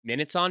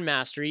Minutes on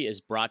Mastery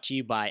is brought to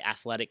you by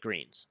Athletic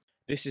Greens.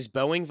 This is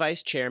Boeing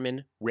Vice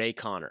Chairman Ray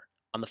Connor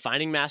on the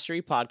Finding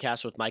Mastery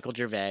podcast with Michael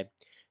Gervais,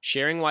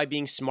 sharing why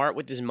being smart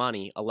with his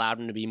money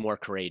allowed him to be more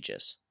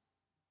courageous.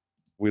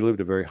 We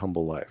lived a very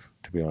humble life,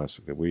 to be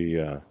honest with you.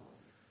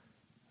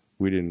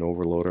 We didn't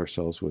overload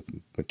ourselves with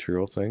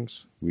material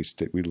things. We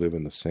live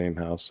in the same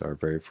house, our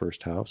very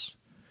first house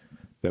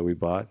that we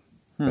bought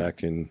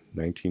back in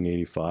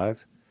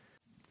 1985.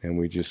 And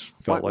we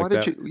just felt why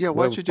did you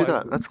do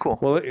that? That's cool.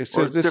 Well, it's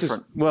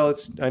different.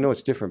 I know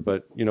it's different,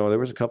 but there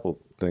was a couple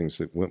things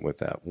that went with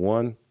that.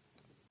 One,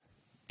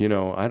 I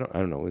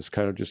don't know. It's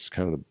kind of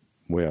the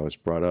way I was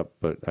brought up,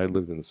 but I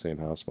lived in the same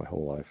house my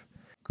whole life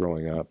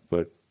growing up.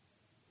 But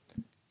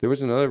there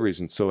was another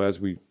reason. So as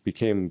we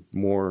became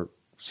more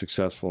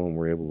successful and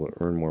were able to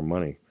earn more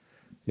money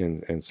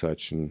and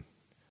such, and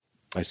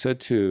I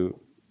said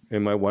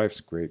and my wife's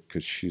great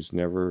because she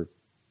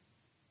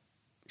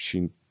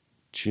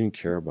didn't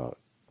care about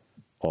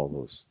all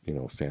those,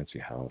 fancy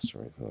house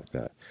or anything like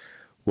that.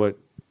 What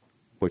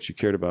she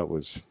cared about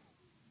was,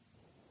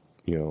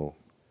 the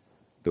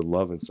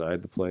love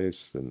inside the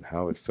place and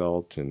how it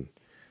felt and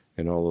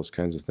all those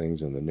kinds of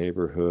things in the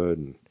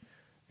neighborhood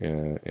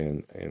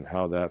and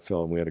how that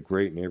felt. And we had a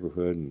great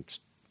neighborhood and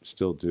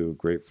still do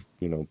great,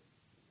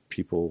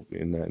 people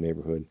in that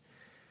neighborhood.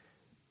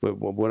 But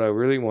what I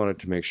really wanted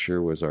to make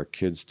sure was our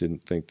kids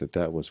didn't think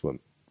that was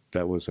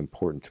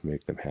important to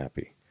make them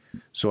happy.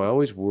 So I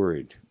always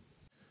worried,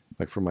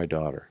 like for my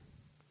daughter,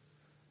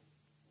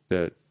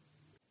 that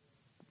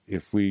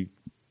if we,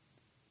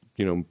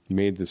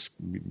 made this,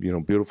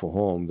 beautiful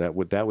home, that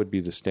would be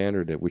the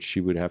standard at which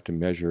she would have to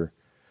measure,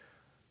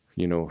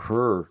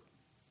 her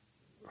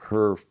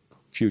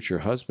future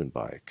husband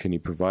by. Can you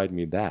provide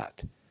me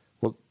that?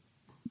 Well,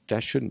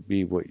 that shouldn't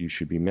be what you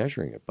should be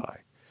measuring it by.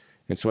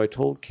 And so I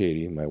told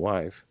Katie, my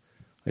wife,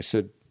 I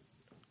said,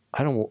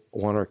 I don't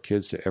want our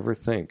kids to ever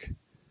think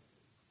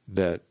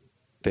that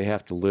they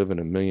have to live in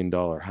 $1 million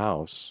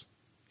house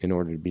in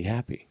order to be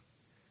happy.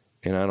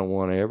 And I don't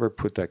want to ever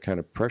put that kind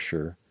of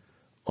pressure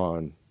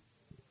on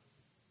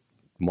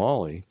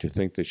Molly to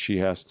think that she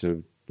has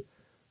to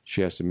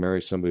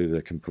marry somebody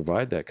that can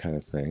provide that kind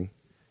of thing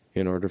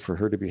in order for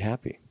her to be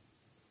happy.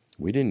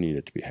 We didn't need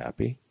it to be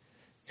happy.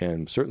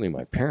 And certainly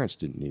my parents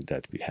didn't need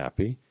that to be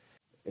happy.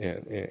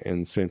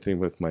 And same thing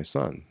with my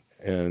son.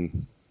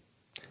 And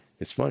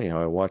it's funny how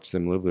I watch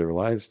them live their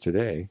lives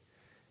today.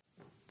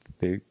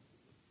 They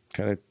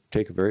kind of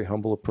take a very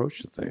humble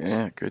approach to things.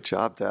 Yeah, good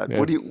job, Dad. Yeah.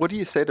 What do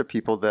you say to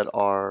people that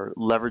are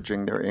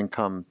leveraging their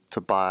income to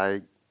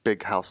buy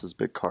big houses,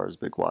 big cars,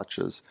 big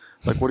watches?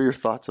 Like, what are your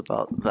thoughts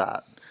about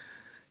that?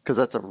 Because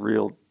that's a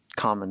real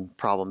common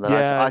problem that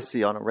I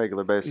see on a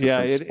regular basis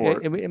in sport.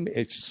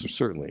 It's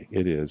certainly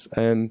it is,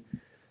 and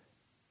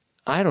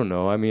I don't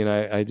know. I mean,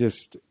 I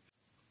just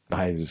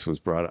was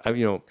brought up.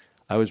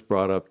 I was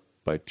brought up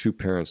by two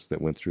parents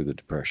that went through the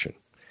Depression.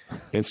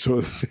 And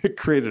so it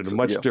created a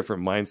much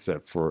different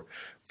mindset for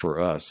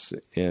us.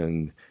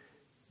 And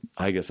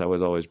I guess I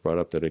was always brought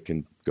up that it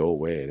can go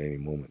away at any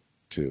moment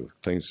too.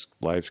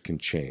 Lives can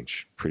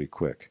change pretty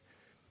quick.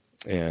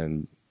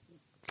 And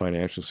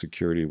financial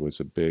security was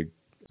a big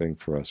thing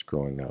for us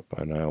growing up.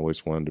 And I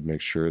always wanted to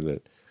make sure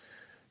that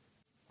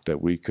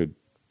we could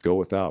go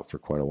without for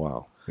quite a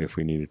while if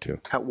we needed to.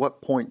 At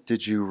what point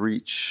did you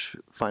reach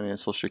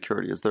financial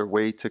security? Is there a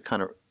way to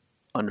kind of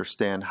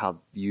understand how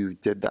you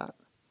did that?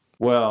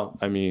 Well,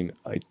 I mean,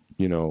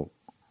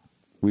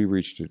 we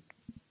reached it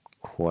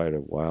quite a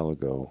while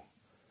ago,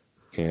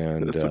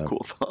 and that's a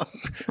cool thought.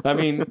 I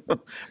mean,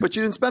 but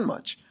you didn't spend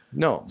much.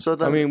 No, so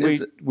then, I mean, we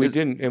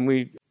didn't, and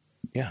we.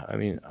 Yeah, I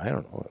mean, I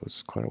don't know. It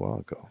was quite a while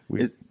ago.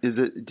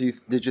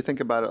 Did you think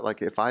about it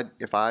like if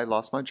I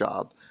lost my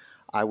job,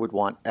 I would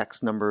want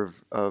X number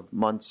of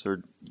months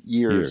or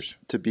years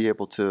to be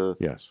able to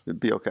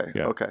be okay.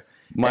 Yeah. Okay.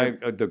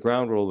 The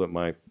ground rule that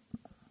my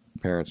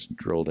parents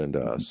drilled into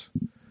us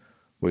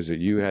was that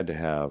you had to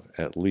have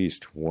at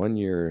least 1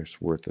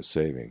 year's worth of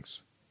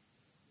savings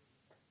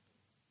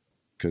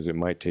because it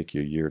might take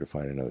you a year to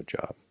find another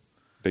job.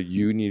 That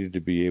you needed to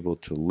be able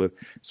to live.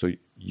 So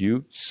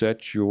you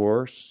set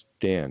your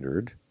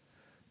standard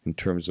in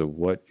terms of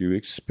what you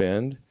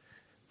expend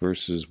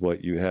versus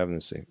what you have in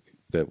the same,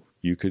 that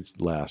you could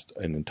last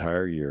an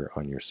entire year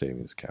on your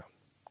savings account.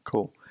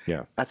 Cool.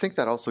 Yeah. I think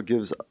that also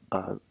gives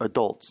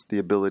adults the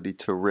ability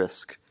to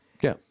risk.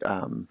 Yeah.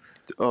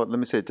 Let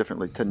me say it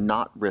differently, to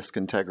not risk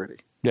integrity.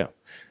 Yeah.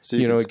 So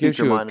it gives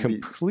you a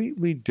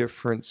completely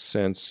different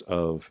sense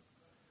of,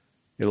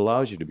 it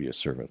allows you to be a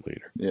servant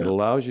leader. Yeah. It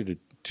allows you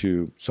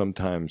to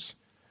sometimes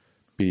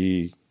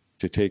be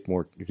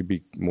more,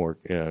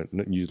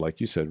 like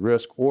you said,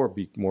 risk or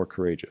be more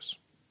courageous,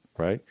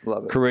 right?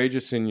 Love it.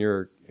 Courageous in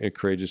the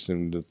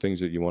things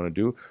that you want to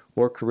do,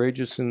 or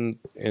courageous in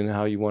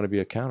how you want to be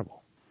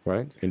accountable,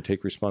 right? And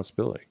take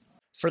responsibility.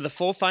 For the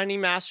full Finding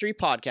Mastery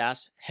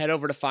podcast, head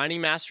over to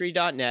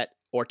findingmastery.net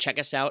or check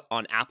us out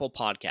on Apple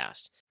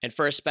Podcasts. And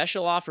for a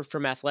special offer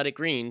from Athletic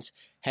Greens,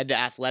 head to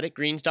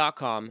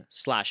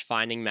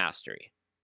athleticgreens.com/findingmastery.